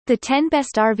The 10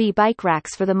 best RV bike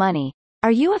racks for the money. Are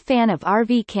you a fan of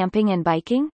RV camping and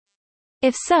biking?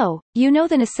 If so, you know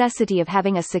the necessity of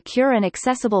having a secure and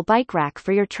accessible bike rack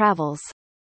for your travels.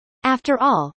 After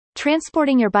all,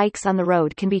 transporting your bikes on the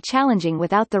road can be challenging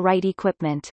without the right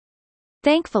equipment.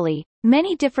 Thankfully,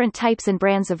 many different types and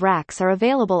brands of racks are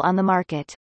available on the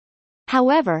market.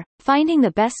 However, finding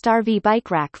the best RV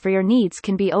bike rack for your needs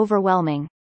can be overwhelming.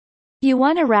 You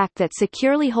want a rack that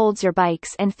securely holds your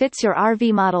bikes and fits your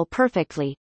RV model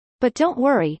perfectly. But don't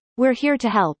worry, we're here to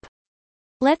help.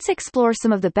 Let's explore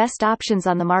some of the best options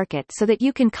on the market so that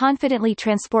you can confidently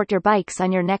transport your bikes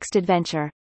on your next adventure.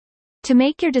 To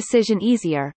make your decision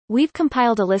easier, we've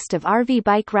compiled a list of RV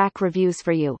bike rack reviews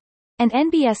for you. An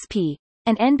NBSP.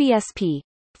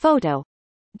 Photo.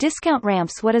 Discount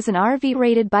ramps. What is an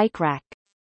RV-rated bike rack?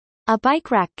 A bike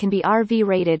rack can be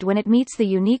RV-rated when it meets the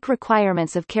unique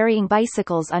requirements of carrying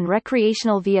bicycles on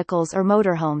recreational vehicles or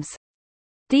motorhomes.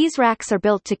 These racks are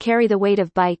built to carry the weight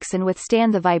of bikes and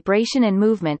withstand the vibration and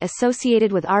movement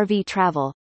associated with RV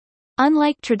travel.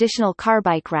 Unlike traditional car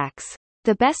bike racks,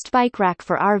 the best bike rack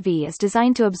for RV is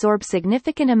designed to absorb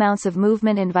significant amounts of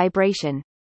movement and vibration,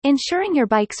 ensuring your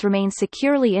bikes remain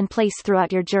securely in place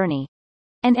throughout your journey.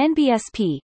 An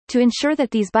NBSP. To ensure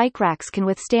that these bike racks can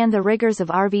withstand the rigors of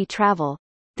RV travel,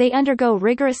 they undergo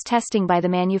rigorous testing by the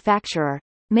manufacturer,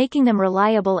 making them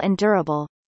reliable and durable.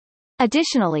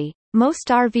 Additionally, most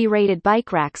RV-rated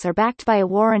bike racks are backed by a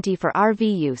warranty for RV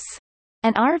use.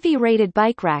 An RV-rated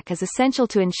bike rack is essential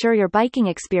to ensure your biking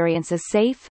experience is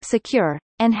safe, secure,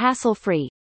 and hassle-free.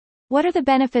 What are the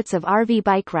benefits of RV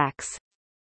bike racks?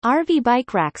 RV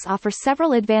bike racks offer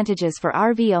several advantages for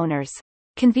RV owners.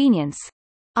 Convenience.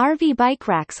 RV bike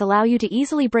racks allow you to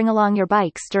easily bring along your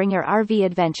bikes during your RV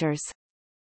adventures.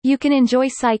 You can enjoy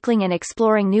cycling and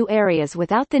exploring new areas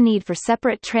without the need for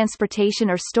separate transportation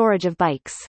or storage of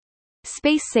bikes.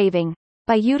 Space saving.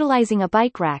 By utilizing a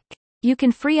bike rack, you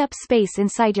can free up space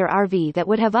inside your RV that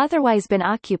would have otherwise been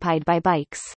occupied by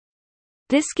bikes.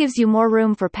 This gives you more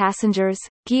room for passengers,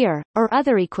 gear, or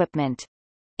other equipment.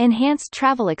 Enhanced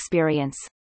travel experience.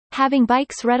 Having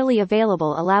bikes readily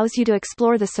available allows you to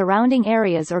explore the surrounding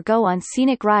areas or go on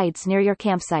scenic rides near your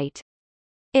campsite.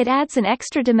 It adds an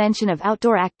extra dimension of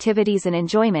outdoor activities and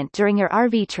enjoyment during your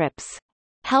RV trips.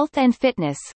 Health and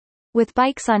fitness. With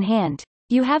bikes on hand,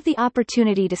 you have the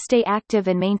opportunity to stay active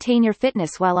and maintain your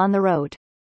fitness while on the road.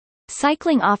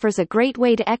 Cycling offers a great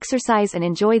way to exercise and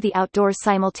enjoy the outdoors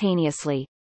simultaneously.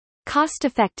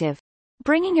 Cost-effective.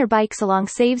 Bringing your bikes along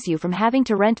saves you from having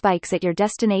to rent bikes at your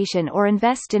destination or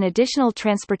invest in additional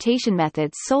transportation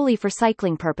methods solely for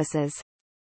cycling purposes.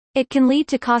 It can lead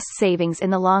to cost savings in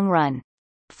the long run.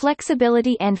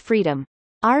 Flexibility and freedom.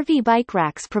 RV bike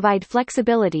racks provide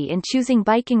flexibility in choosing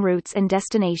biking routes and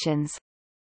destinations.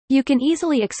 You can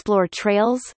easily explore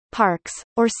trails, parks,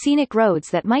 or scenic roads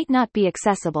that might not be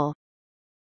accessible.